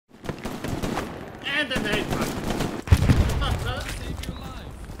And then hate man.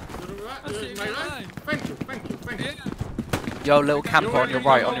 My life. Thank you. Yo, little camper on your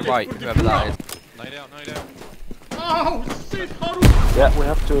right, whoever that is. Lay down. Oh shit, Haru! Yeah, we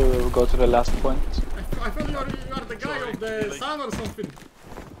have to go to the last point. I thought you are the guy of the sun or something.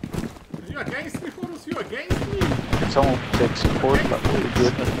 You against me, Horus? You against me? Someone take support, but we're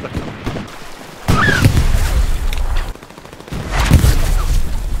good.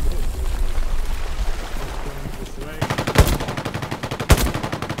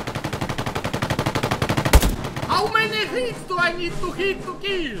 How many hits do I need to hit to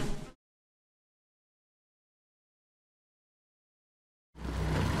kill?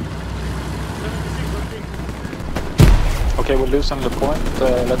 Okay, we're losing the point.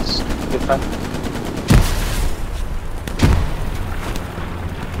 Let's defend.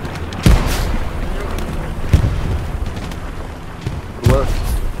 Good work.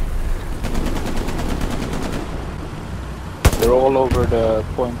 They're all over the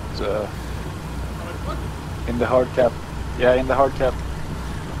point in the hard cap. Yeah, in the hard cap.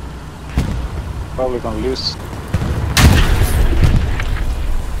 Probably gonna lose.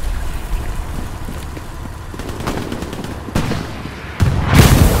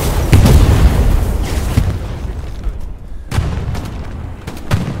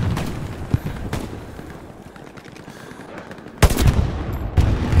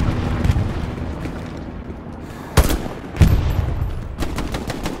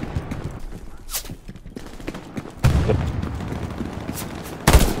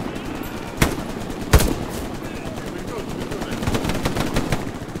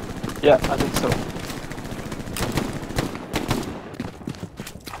 Yeah, I think so.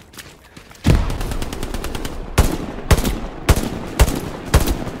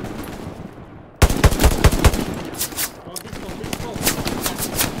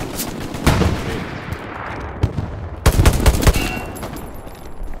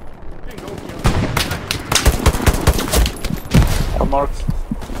 Mark.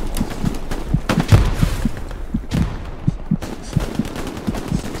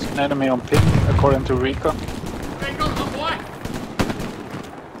 There's an enemy on ping, according to Rika. Hey, go, boy!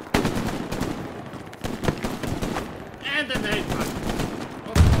 And then hate man.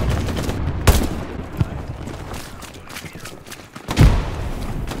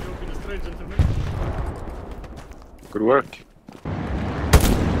 Good work.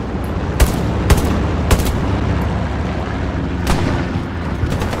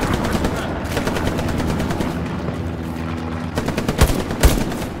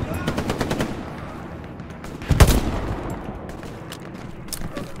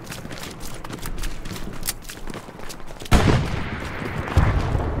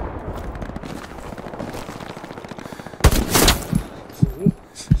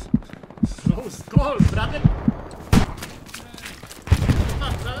 Close call, brother!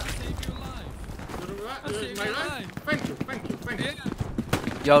 My life? Thank you.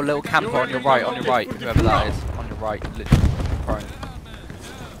 Yo, little camper on your right, whoever that is. On your right, literally prone.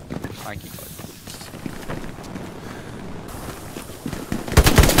 Thank you, guys.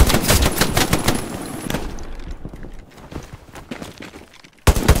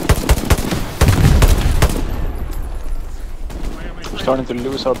 We're starting to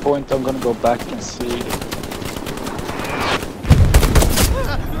lose our point. I'm gonna go back and see.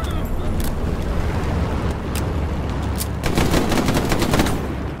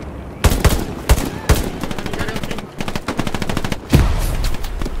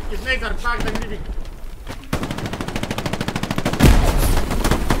 His nades are back and leaving.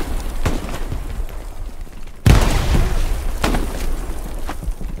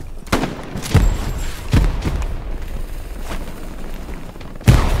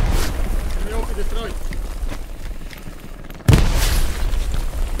 Destroyed.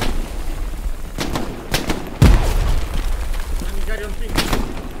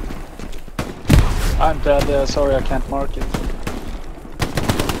 I'm dead. Sorry, I can't mark it.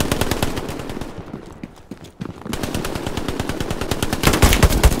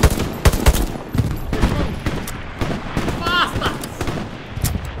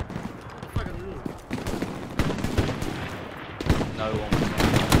 No one.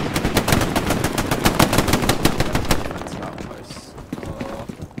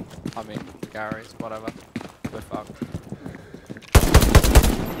 I mean, Gary's, whatever. We're fucked.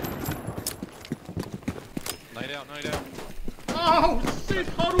 Lay down. Oh shit,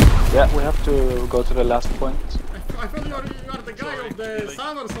 Haru! Yeah, we have to go to the last point. I thought you are the guy of the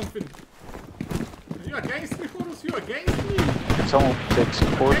sun or something. You against me, Horus? You against me? Someone take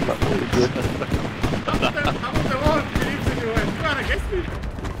support, but we're good. Half of the world believes in you and you are against me?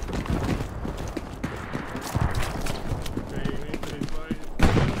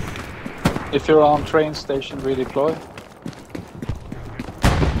 If you're on train station, redeploy.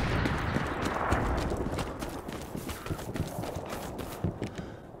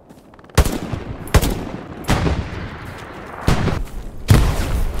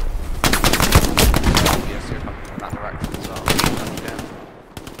 Yes, you're coming from that direction as well.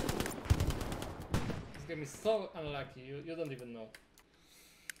 This game is so unlucky. You don't even know.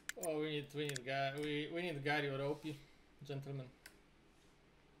 Oh, we need Gary or OP, gentlemen.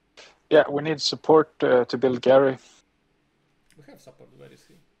 Yeah, we need support to build Gary. We have support. Where is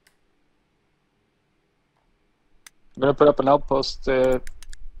he? I'm gonna put up an outpost. Okay.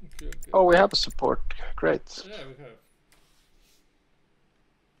 Oh, we have a support. Great. Yeah, we have.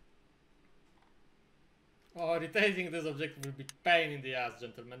 Oh, retaining this objective will be pain in the ass,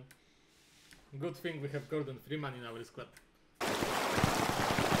 gentlemen. Good thing we have Gordon Freeman in our squad.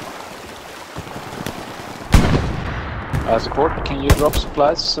 Support, can you drop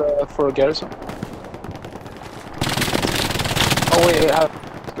supplies for a garrison? Oh wait, yeah.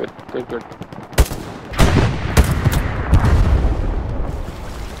 Good.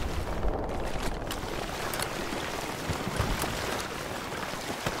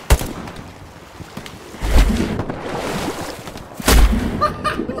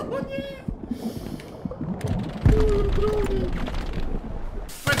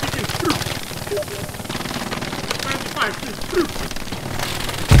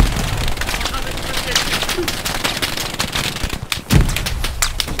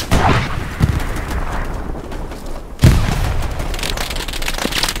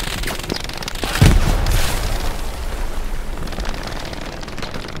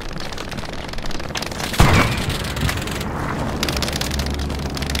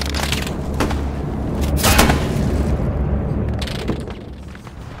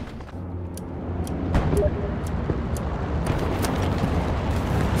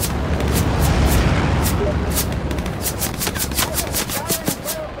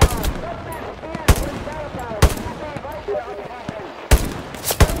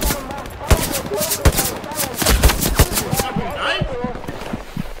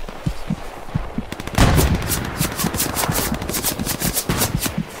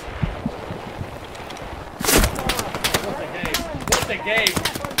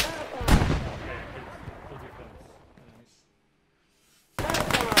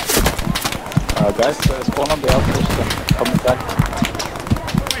 Guys, spawn on the outpost and coming back.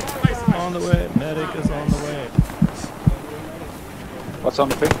 On the way, medic is on the way. What's on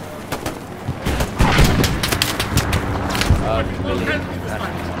the ping?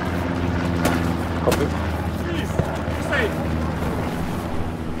 Copy. Please, stay.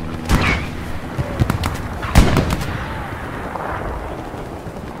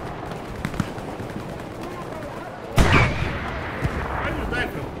 Where you die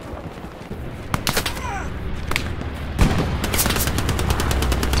from?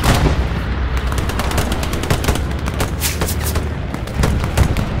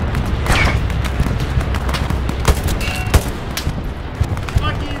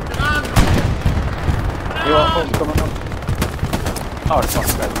 Your outpost coming up. Oh, it's not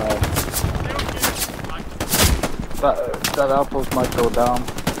that bad. That outpost might go down.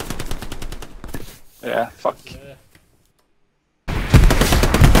 Yeah, fuck. Yeah.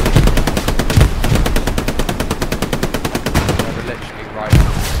 They're literally right now.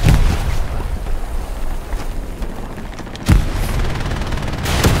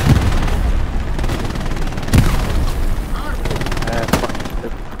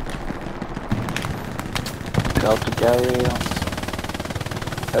 Out to Gary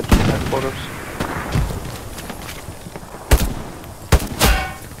at headquarters.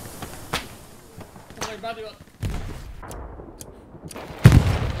 Oh my body was...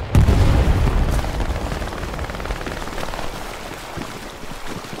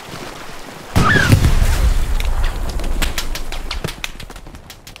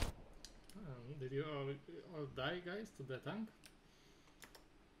 Did you all die, guys, to the tank?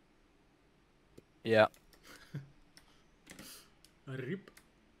 Yeah. RIP.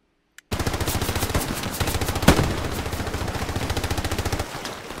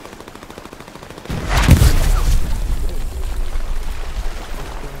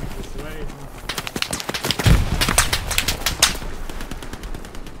 This way.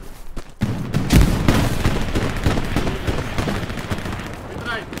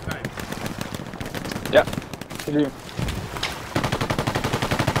 We tried. Yeah, kill you.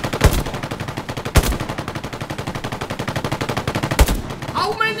 How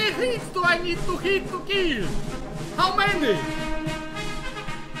many hits do I need to hit to kill? How many?